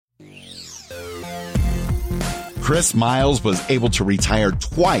Chris Miles was able to retire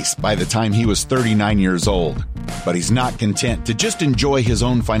twice by the time he was 39 years old. But he's not content to just enjoy his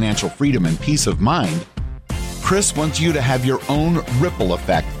own financial freedom and peace of mind. Chris wants you to have your own ripple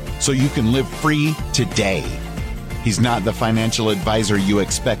effect so you can live free today. He's not the financial advisor you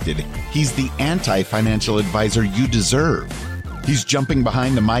expected. He's the anti-financial advisor you deserve. He's jumping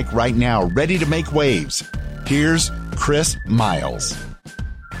behind the mic right now, ready to make waves. Here's Chris Miles.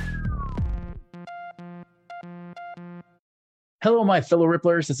 Hello, my fellow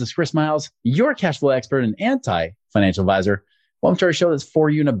Ripplers. This is Chris Miles, your cash flow expert and anti-financial advisor. Welcome to our show that's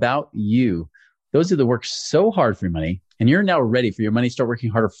for you and about you. Those of you that work so hard for your money, and you're now ready for your money to start working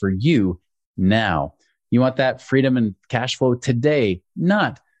harder for you now. You want that freedom and cash flow today,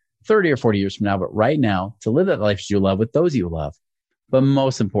 not 30 or 40 years from now, but right now to live that life you love with those you love. But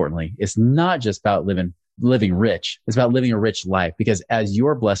most importantly, it's not just about living rich. It's about living a rich life, because as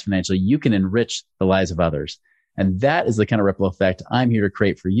you're blessed financially, you can enrich the lives of others. And that is the kind of ripple effect I'm here to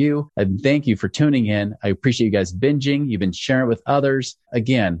create for you. And thank you for tuning in. I appreciate you guys binging. You've been sharing it with others.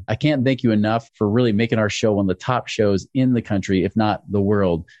 Again, I can't thank you enough for really making our show one of the top shows in the country, if not the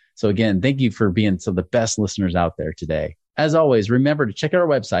world. So again, thank you for being some of the best listeners out there today. As always, remember to check out our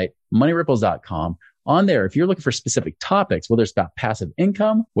website, moneyripples.com. On there, if you're looking for specific topics, whether it's about passive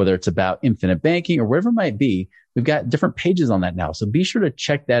income, whether it's about infinite banking, or whatever it might be, we've got different pages on that now. So be sure to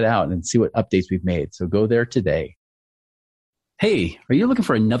check that out and see what updates we've made. So go there today. Hey, are you looking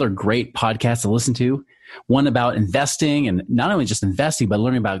for another great podcast to listen to? One about investing, and not only just investing, but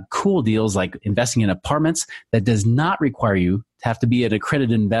learning about cool deals like investing in apartments that does not require you to have to be an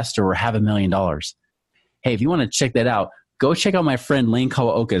accredited investor or have $1 million. Hey, if you want to check that out, go check out my friend Lane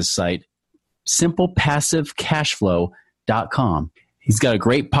Kawaoka's site, simplepassivecashflow.com. He's got a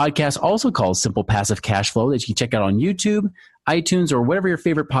great podcast also called Simple Passive Cash Flow that you can check out on YouTube, iTunes, or whatever your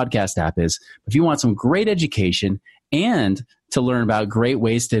favorite podcast app is. If you want some great education and to learn about great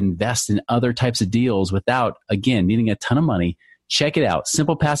ways to invest in other types of deals without, again, needing a ton of money, check it out,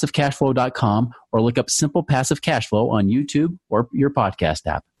 simplepassivecashflow.com, or look up Simple Passive Cash Flow on YouTube or your podcast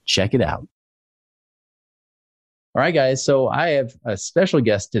app. Check it out. All right, guys. So I have a special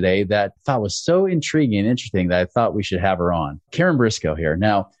guest today that I thought was so intriguing and interesting that I thought we should have her on. Karen Briscoe here.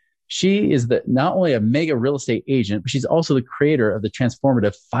 Now, she is not only a mega real estate agent, but she's also the creator of the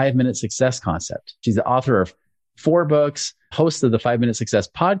transformative 5-Minute Success concept. She's the author of 4 books, host of the 5-Minute Success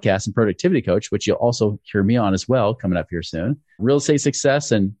podcast and productivity coach, which you'll also hear me on as well coming up here soon. Real estate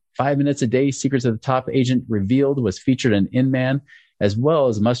success and 5 minutes a day, secrets of the top agent revealed was featured in Inman, as well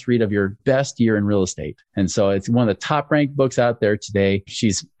as must read of your best year in real estate. And so it's one of the top ranked books out there today.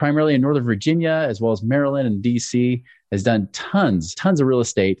 She's primarily in Northern Virginia, as well as Maryland and DC, has done tons of real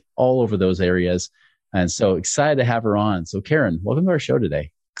estate all over those areas. And so excited to have her on. So Karen, welcome to our show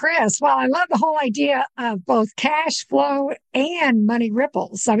today. Chris, well, I love the whole idea of both cash flow and money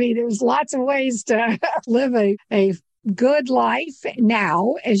ripples. I mean, there's lots of ways to live a good life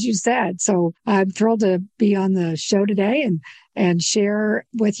now, as you said. So I'm thrilled to be on the show today and share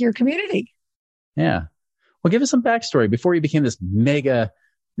with your community. Yeah. Well, give us some backstory before you became this mega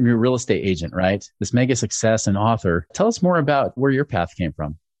real estate agent, right? This mega success and author. Tell us more about where your path came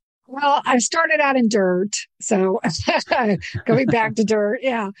from. Well, I started out in dirt. So going back to dirt,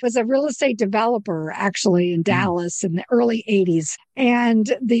 yeah, was a real estate developer actually in Dallas in the early 80s.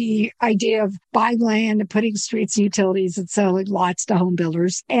 And the idea of buying land and putting streets and utilities and selling lots to home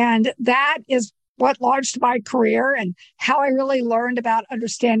builders. And that is what launched my career and how I really learned about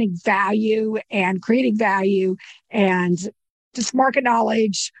understanding value and creating value and just market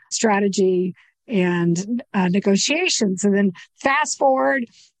knowledge, strategy, and negotiations. And then fast forward,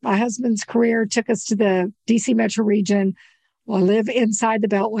 my husband's career took us to the DC metro region. Well, I live inside the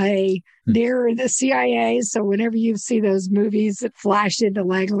Beltway near the CIA. So whenever you see those movies that flash into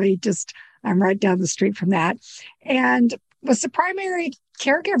Langley, I'm right down the street from that. And was the primary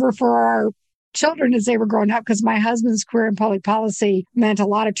caregiver for our children as they were growing up, because my husband's career in public policy meant a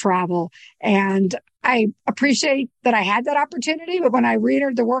lot of travel. And I appreciate that I had that opportunity. But when I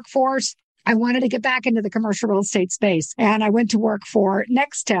reentered the workforce, I wanted to get back into the commercial real estate space. And I went to work for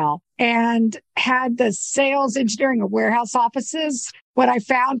Nextel and had the sales, engineering, and warehouse offices. What I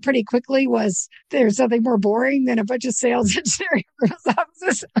found pretty quickly was there's nothing more boring than a bunch of sales, engineering, and warehouse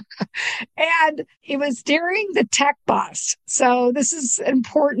offices. And it was during the tech bust. So this is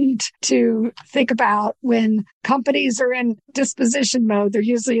important to think about when companies are in disposition mode. There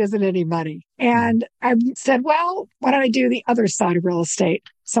usually isn't any money. And I said, well, why don't I do the other side of real estate?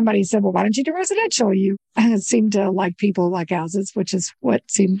 Somebody said, well, why don't you do residential? You seem to like people like houses, which is what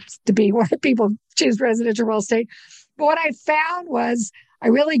seems to be why people choose residential real estate. But what I found was I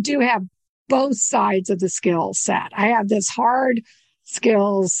really do have both sides of the skill set. I have this hard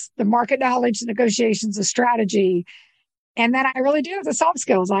skills, the market knowledge, the negotiations, the strategy. And then I really do have the soft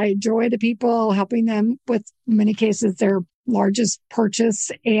skills. I enjoy the people, helping them with, in many cases, their largest purchase.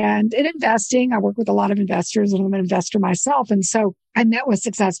 And in investing, I work with a lot of investors, and I'm an investor myself. And so I met with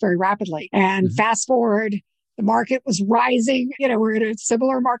success very rapidly. And fast forward, the market was rising. We're in a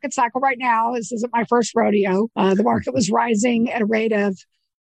similar market cycle right now. This isn't my first rodeo. The market was rising at a rate of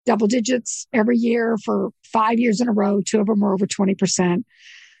double digits every year for 5 years in a row. 2 of them were over 20%.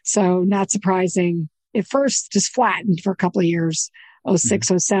 So not surprising. It first just flattened for a couple of years,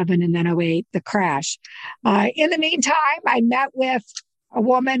 06, 07, and then 08, the crash. In the meantime, I met with a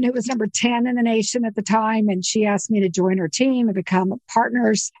woman who was number 10 in the nation at the time, and she asked me to join her team and become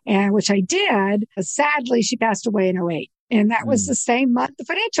partners, and which I did. Sadly, she passed away in 08. And that was the same month the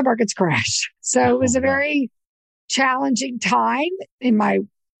financial markets crashed. So it was a very challenging time in my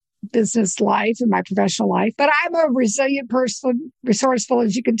business life and my professional life. But I'm a resilient person, resourceful.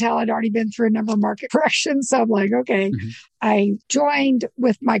 As you can tell, I'd already been through a number of market corrections. So I'm like, okay. I joined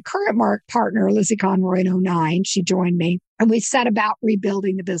with my current partner, Lizzie Conroy, in 09. She joined me and we set about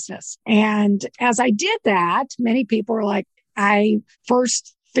rebuilding the business. And as I did that, many people were like, I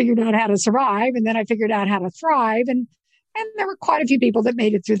first figured out how to survive and then I figured out how to thrive. And there were quite a few people that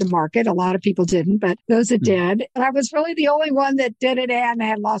made it through the market. A lot of people didn't, but those that did. And I was really the only one that did it, and I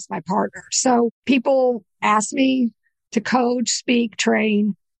had lost my partner. So people asked me to coach, speak,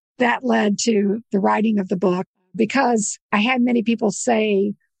 train. That led to the writing of the book, because I had many people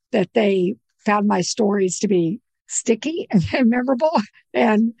say that they found my stories to be sticky and memorable,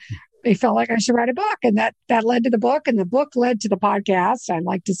 and they felt like I should write a book. And that led to the book, and the book led to the podcast. I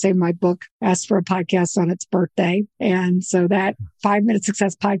like to say my book asked for a podcast on its birthday. And so that 5-Minute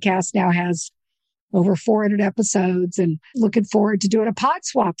Success podcast now has over 400 episodes, and looking forward to doing a pod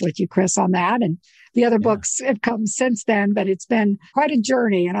swap with you, Chris, on that. And the other books have come since then, but it's been quite a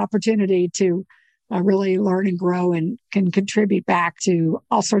journey, an opportunity to really learn and grow, and can contribute back to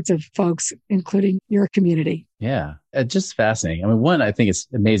all sorts of folks, including your community. Yeah, it's just fascinating. I mean, one, I think it's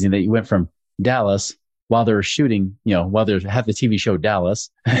amazing that you went from Dallas while they were shooting, while they had the TV show Dallas,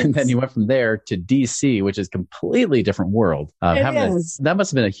 and then you went from there to DC, which is a completely different world. That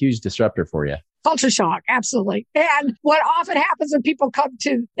must have been a huge disruptor for you. Culture shock, absolutely. And what often happens when people come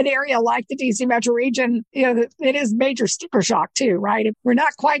to an area like the DC metro region, it is major sticker shock too, right? We're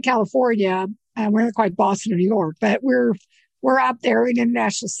not quite California. We're not quite Boston or New York, but we're up there in an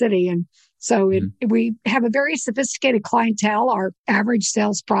international city. And so we have a very sophisticated clientele. Our average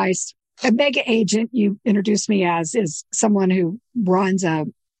sales price, a mega agent you introduced me as, is someone who runs a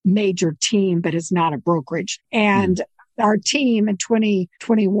major team, but is not a brokerage. And our team in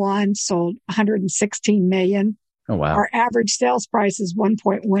 2021 sold 116 million. Oh, wow. Our average sales price is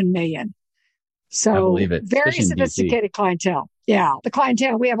 1.1 million. So I believe it. Very sophisticated clientele. Yeah. The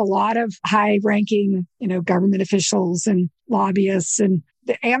clientele, we have a lot of high ranking, government officials and lobbyists, and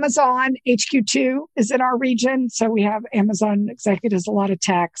the Amazon HQ2 is in our region. So we have Amazon executives, a lot of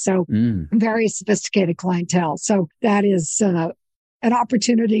tech. So very sophisticated clientele. So that is an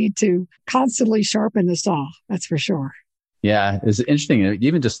opportunity to constantly sharpen the saw. That's for sure. Yeah. It's interesting.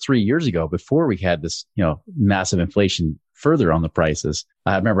 Even just 3 years ago, before we had this, massive inflation further on the prices,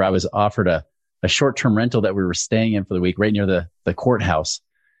 I remember I was offered a short-term rental that we were staying in for the week right near the courthouse.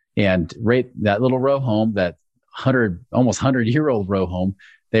 And right, that little row home, that almost 100-year-old row home,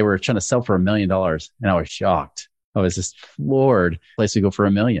 they were trying to sell for $1 million. And I was shocked. I was just floored. Place to go for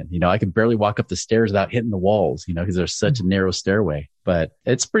 $1 million. I could barely walk up the stairs without hitting the walls, because there's such a narrow stairway, but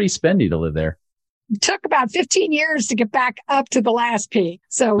it's pretty spendy to live there. It took about 15 years to get back up to the last peak.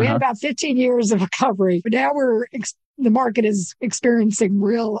 So we had about 15 years of recovery, but now the market is experiencing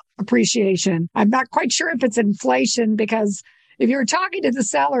real appreciation. I'm not quite sure if it's inflation, because if you were talking to the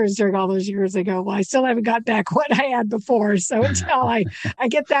sellers during all those years ago, well, I still haven't got back what I had before. So until I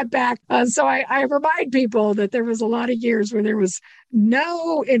get that back. So I remind people that there was a lot of years where there was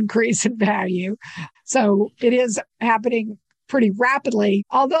no increase in value. So it is happening pretty rapidly,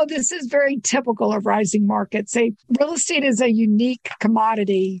 although this is very typical of rising markets. Real estate is a unique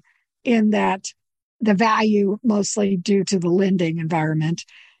commodity in that the value, mostly due to the lending environment,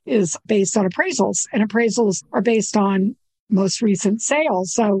 is based on appraisals, and appraisals are based on most recent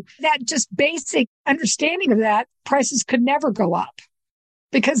sales. So that just basic understanding of that, prices could never go up,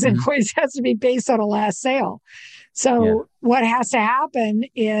 because it always has to be based on a last sale. So what has to happen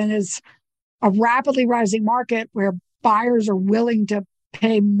is a rapidly rising market where buyers are willing to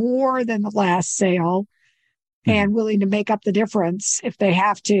pay more than the last sale and willing to make up the difference if they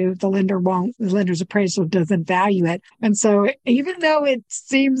have to. The lender won't. The lender's appraisal doesn't value it. And so even though it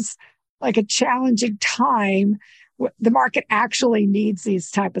seems like a challenging time. The market actually needs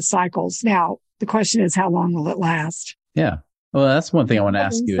these type of cycles. Now, the question is, how long will it last? Yeah. Well, that's one thing I want to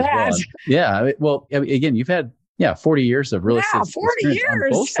ask you as well. Yeah. Well, again, you've had 40 years of real estate 40 experience years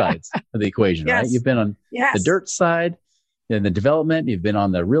on both sides of the equation, yes. right? You've been on the dirt side, in the development, you've been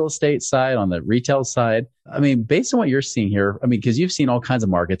on the real estate side, on the retail side. I mean, based on what you're seeing here, I mean, because you've seen all kinds of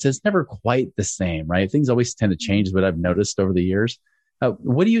markets, it's never quite the same, right? Things always tend to change, is what I've noticed over the years.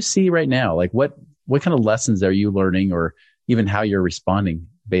 What do you see right now? Like what kind of lessons are you learning, or even how you're responding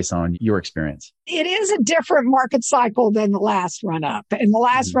based on your experience? It is a different market cycle than the last run up. And the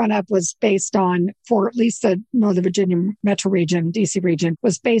last run up was based on, for at least the Northern Virginia metro region, DC region,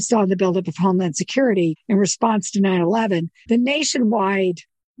 was based on the buildup of Homeland Security in response to 9/11. The nationwide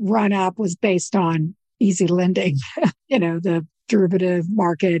run up was based on easy lending, the derivative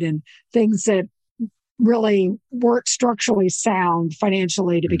market and things that really weren't structurally sound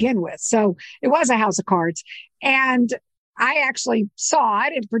financially to begin with. So it was a house of cards. And I actually saw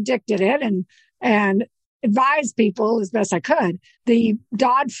it and predicted it and advised people as best I could. The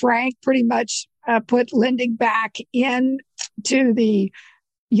Dodd-Frank pretty much put lending back into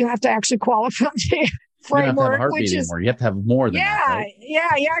you have to actually qualify the framework, which is anymore. You have to have more than that. Right?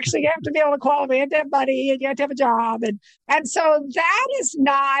 Yeah. You actually have to be able to qualify. You have to have money and you have to have a job. And so that is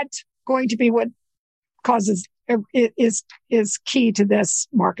not going to be what causes is key to this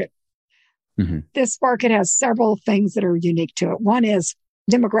market. Mm-hmm. This market has several things that are unique to it. One is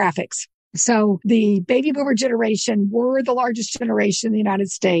demographics. So the baby boomer generation were the largest generation in the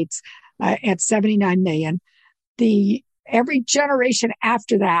United States at 79 million. Every generation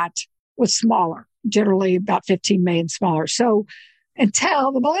after that was smaller, generally about 15 million smaller. So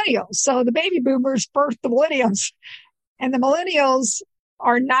until the millennials. So the baby boomers birthed the millennials, and the millennials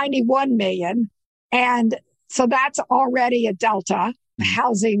are 91 million. And so that's already a delta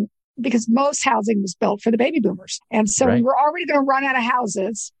housing, because most housing was built for the baby boomers. And so we were already going to run out of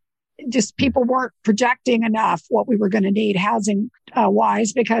houses. Just people weren't projecting enough what we were going to need housing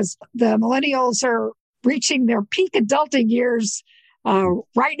wise, because the millennials are reaching their peak adulting years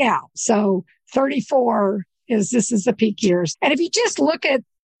right now. So 34 is the peak years. And if you just look at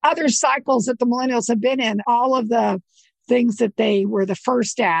other cycles that the millennials have been in, all of the things that they were the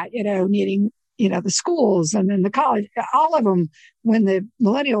first at, needing, the schools and then the college, all of them, when the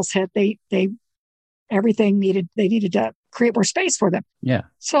millennials hit, they needed to create more space for them. Yeah.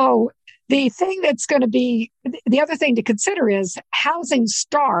 So the thing that's going to be, the other thing to consider is housing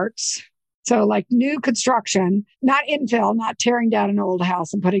starts. So like new construction, not infill, not tearing down an old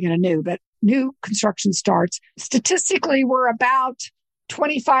house and putting in a new, but new construction starts. Statistically, we're about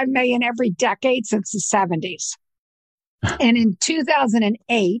 25 million every decade since the 70s. And in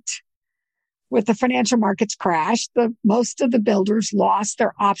 2008, with the financial markets crash, most of the builders lost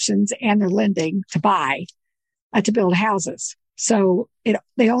their options and their lending to buy, to build houses. So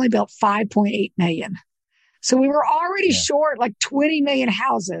they only built 5.8 million. So we were already short like 20 million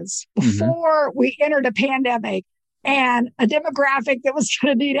houses before we entered a pandemic and a demographic that was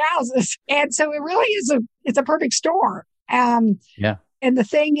going to need houses. And so it really is it's a perfect storm. And the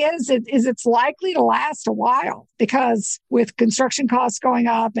thing is it's likely to last a while, because with construction costs going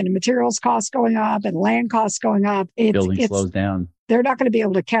up and materials costs going up and land costs going up, building slows down. They're not going to be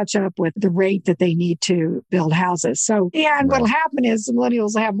able to catch up with the rate that they need to build houses. So, what'll happen is the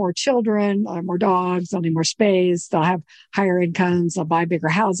millennials will have more children, they'll have more dogs, they'll need more space, they'll have higher incomes, they'll buy bigger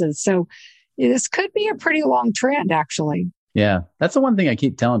houses. So this could be a pretty long trend, actually. Yeah. That's the one thing I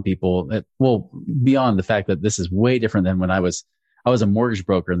keep telling people that, beyond the fact that this is way different than when I was a mortgage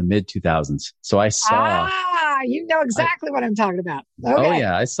broker in the mid 2000s. So I saw. You know exactly what I'm talking about. Okay. Oh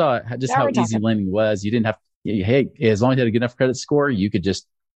yeah. I saw just how easy lending was. You didn't have, as long as you had a good enough credit score, you could just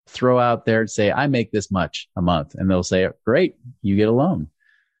throw out there and say, I make this much a month. And they'll say, great, you get a loan.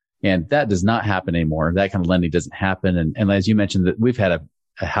 And that does not happen anymore. That kind of lending doesn't happen. And as you mentioned, that we've had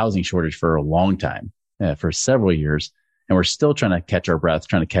a housing shortage for a long time, for several years, and we're still trying to catch our breath,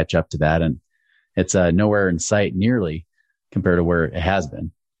 trying to catch up to that. And it's nowhere in sight nearly compared to where it has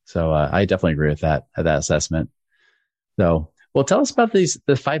been. So I definitely agree with that assessment. So, well, tell us about the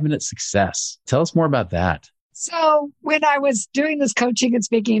 5-minute success. Tell us more about that. So when I was doing this coaching and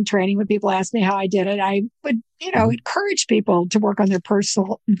speaking and training, when people asked me how I did it, I would, encourage people to work on their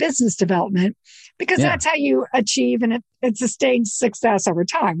personal business development, because that's how you achieve and sustain success over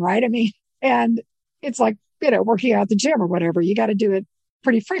time, right? I mean, and it's like, working out at the gym or whatever, you got to do it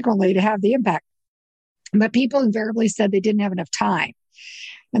pretty frequently to have the impact. But people invariably said they didn't have enough time.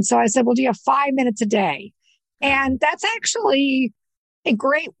 And so I said, well, do you have 5 minutes a day? And that's actually a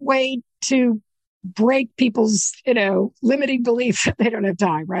great way to break people's, limiting belief that they don't have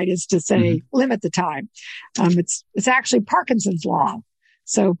time, right? Is to say, limit the time. It's actually Parkinson's law.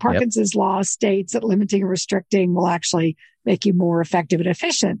 So Parkinson's law states that limiting and restricting will actually make you more effective and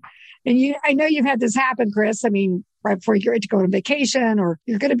efficient. And I know you've had this happen, Chris. I mean, right before you're ready to go on vacation, or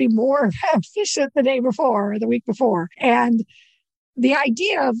you're going to be more efficient the day before or the week before. And the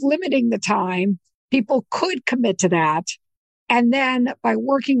idea of limiting the time, people could commit to that. And then by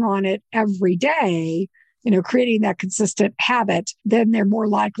working on it every day, creating that consistent habit, then they're more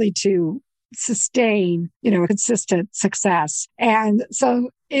likely to sustain, consistent success. And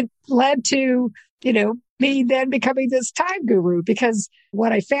so it led to, me then becoming this time guru, because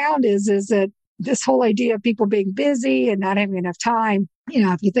what I found is that this whole idea of people being busy and not having enough time,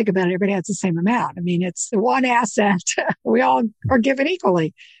 if you think about it, everybody has the same amount. I mean, it's the one asset we all are given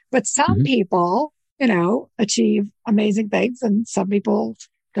equally. But some people, achieve amazing things, and some people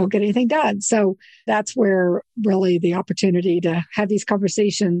don't get anything done. So that's where really the opportunity to have these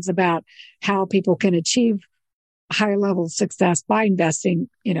conversations about how people can achieve high level of success by investing,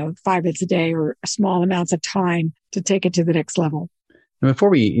 5 minutes a day or small amounts of time to take it to the next level. And before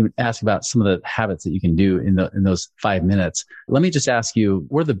we even ask about some of the habits that you can do in those 5 minutes, let me just ask you,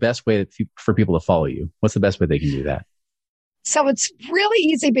 what are the best way for people to follow you? What's the best way they can do that? So it's really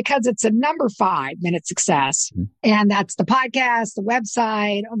easy because it's a number 5 minute success. And that's the podcast, the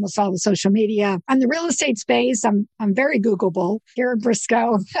website, almost all the social media. On the real estate space, I'm very Googleable. Karen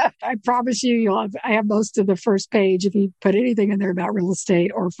Briscoe. I promise you, I have most of the first page. If you put anything in there about real estate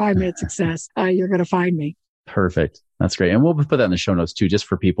or 5 minute success, you're going to find me. Perfect. That's great. And we'll put that in the show notes too, just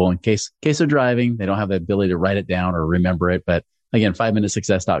for people in case they're driving, they don't have the ability to write it down or remember it. But again,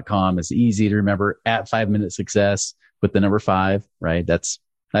 5minutesuccess.com is easy to remember, at 5 Minute Success with the number 5, right?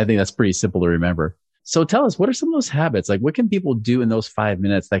 I think that's pretty simple to remember. So tell us, what are some of those habits? Like, what can people do in those 5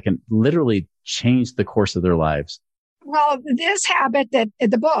 minutes that can literally change the course of their lives? Well, this habit that in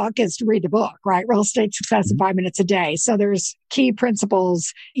the book is to read the book, right? Real Estate Success in 5 minutes a day. So there's key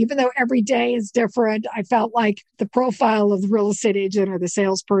principles. Even though every day is different, I felt like the profile of the real estate agent or the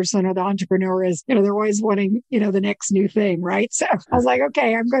salesperson or the entrepreneur is, they're always wanting, the next new thing, right? So I was like,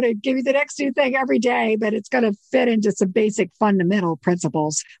 okay, I'm going to give you the next new thing every day, but it's going to fit into some basic fundamental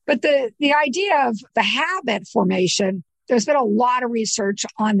principles. But the idea of the habit formation, there's been a lot of research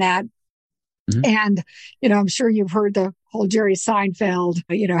on that. And, I'm sure you've heard the whole Jerry Seinfeld,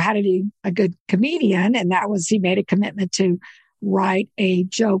 how did a good comedian? And that was, he made a commitment to write a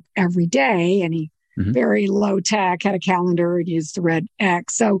joke every day, and he very low tech, had a calendar and used the red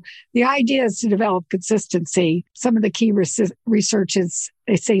X. So the idea is to develop consistency. Some of the key research is,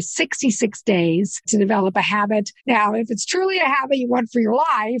 they say 66 days to develop a habit. Now, if it's truly a habit you want for your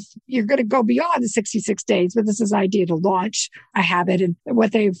life, you're going to go beyond the 66 days, but this is the idea to launch a habit. And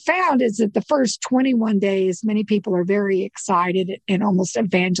what they've found is that the first 21 days, many people are very excited and almost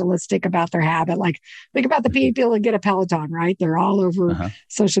evangelistic about their habit. Like, think about the people that get a Peloton, right? They're all over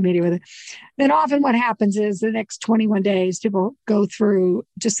social media with it. Then often what happens is the next 21 days, people go through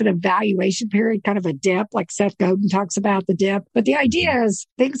just an evaluation period, kind of a dip, like Seth Godin talks about the dip. But the idea is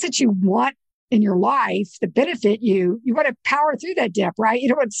things that you want in your life that benefit you, you want to power through that dip, right? You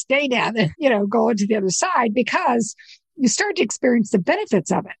don't want to stay down and, go into the other side, because you start to experience the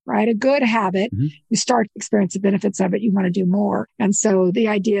benefits of it, right? A good habit, you start to experience the benefits of it. You want to do more. And so the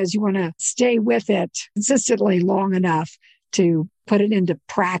idea is you want to stay with it consistently long enough to put it into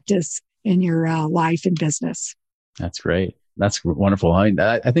practice in your life and business. That's great. That's wonderful.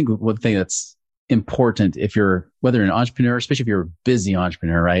 I think one thing that's important, whether you're an entrepreneur, especially if you're a busy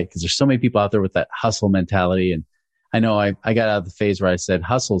entrepreneur, right? Because there's so many people out there with that hustle mentality. And I know I got out of the phase where I said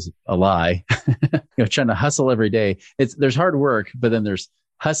hustle's a lie. Trying to hustle every day. There's hard work, but then there's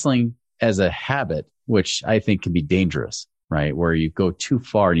hustling as a habit, which I think can be dangerous, right? Where you go too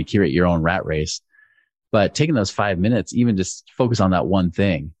far and you create your own rat race. But taking those 5 minutes, even just focus on that one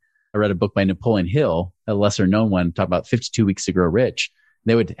thing. I read a book by Napoleon Hill, a lesser known one, talk about 52 weeks to grow rich.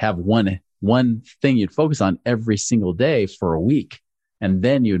 They would have one thing you'd focus on every single day for a week. And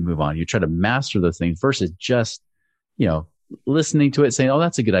then you would move on. You try to master those things versus just, listening to it, saying, oh,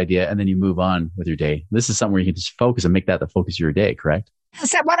 that's a good idea. And then you move on with your day. This is something where you can just focus and make that the focus of your day, correct?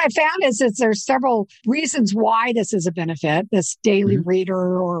 So what I found is there's several reasons why this is a benefit, this daily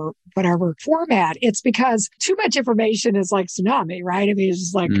reader or whatever format. It's because too much information is like tsunami, right? I mean, it's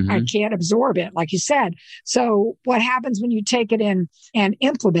just like, I can't absorb it, like you said. So what happens when you take it in and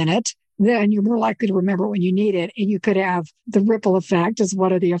implement it, then you're more likely to remember when you need it. And you could have the ripple effect is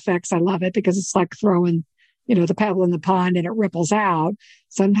one of the effects. I love it because it's like throwing, the pebble in the pond and it ripples out.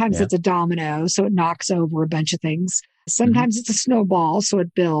 Sometimes it's a domino, so it knocks over a bunch of things. Sometimes it's a snowball, so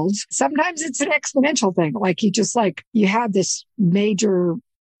it builds. Sometimes it's an exponential thing. Like you have this major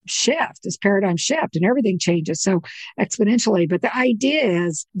shift, this paradigm shift, and everything changes so exponentially. But the idea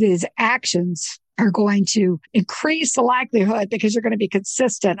is these actions are going to increase the likelihood because you're going to be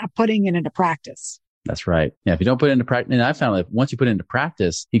consistent of putting it into practice. That's right. Yeah. If you don't put it into practice, and I found that once you put it into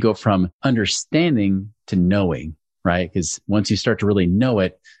practice, you go from understanding to knowing, right? Because once you start to really know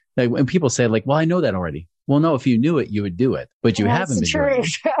it, like when people say like, well, I know that already. Well, no, if you knew it, you would do it, but you haven't been doing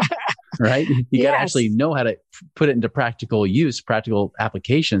it. Right? You got to actually know how to put it into practical use, practical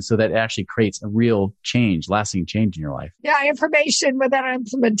application so that it actually creates a real change, lasting change in your life. Yeah, information without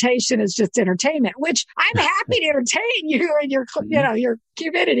implementation is just entertainment, which I'm happy to entertain you and your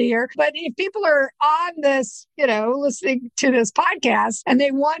community here. But if people are on this, listening to this podcast and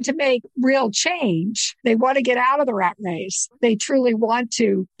they want to make real change, they want to get out of the rat race, they truly want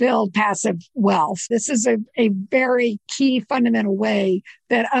to build passive wealth. This is a very key fundamental way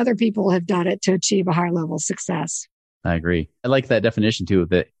that other people have done it to achieve a high level of success. I agree. I like that definition too,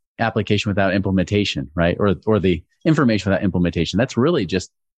 the application without implementation, right? Or the information without implementation. That's really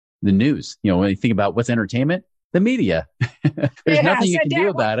just the news. When you think about what's entertainment, the media, there's nothing you can do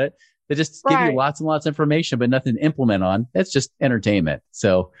about it. They just give you lots and lots of information, but nothing to implement on. That's just entertainment.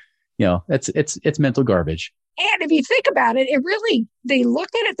 So, it's mental garbage. And if you think about it, they look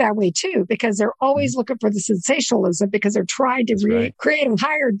at it that way too, because they're always looking for the sensationalism because they're trying to create a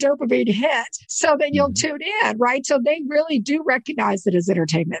higher dopamine hit so that you'll tune in, right? So they really do recognize it as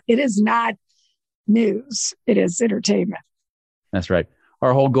entertainment. It is not news. It is entertainment. That's right.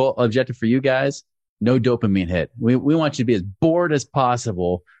 Our whole objective for you guys, no dopamine hit. We want you to be as bored as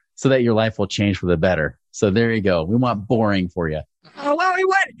possible so that your life will change for the better. So there you go. We want boring for you. Oh, well, we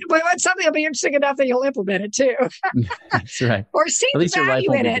want something that'll be interesting enough that you'll implement it too. That's right. Or see at least the your life value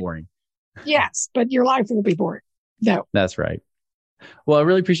won't in be it. boring. Yes, but your life will be boring. No. That's right. Well, I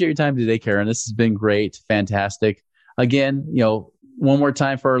really appreciate your time today, Karen. This has been great. Fantastic. Again, one more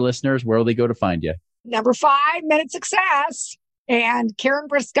time for our listeners, where will they go to find you? Number 5, Minute Success, and Karen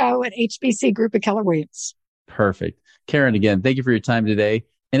Briscoe at HBC Group at Keller Williams. Perfect. Karen, again, thank you for your time today.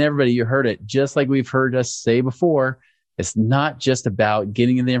 And everybody, you heard it, just like we've heard us say before, it's not just about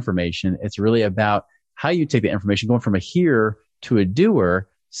getting the information. It's really about how you take the information, going from a hearer to a doer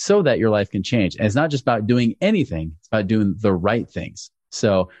so that your life can change. And it's not just about doing anything. It's about doing the right things.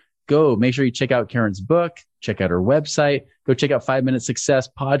 So go make sure you check out Karen's book, check out her website, go check out 5 Minute Success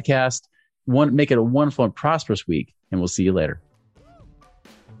podcast. Make it a wonderful and prosperous week. And we'll see you later.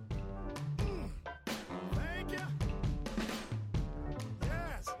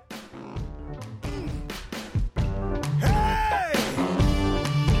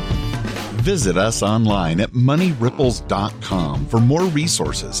 Visit us online at moneyripples.com for more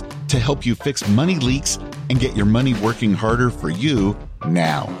resources to help you fix money leaks and get your money working harder for you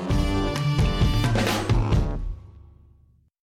now.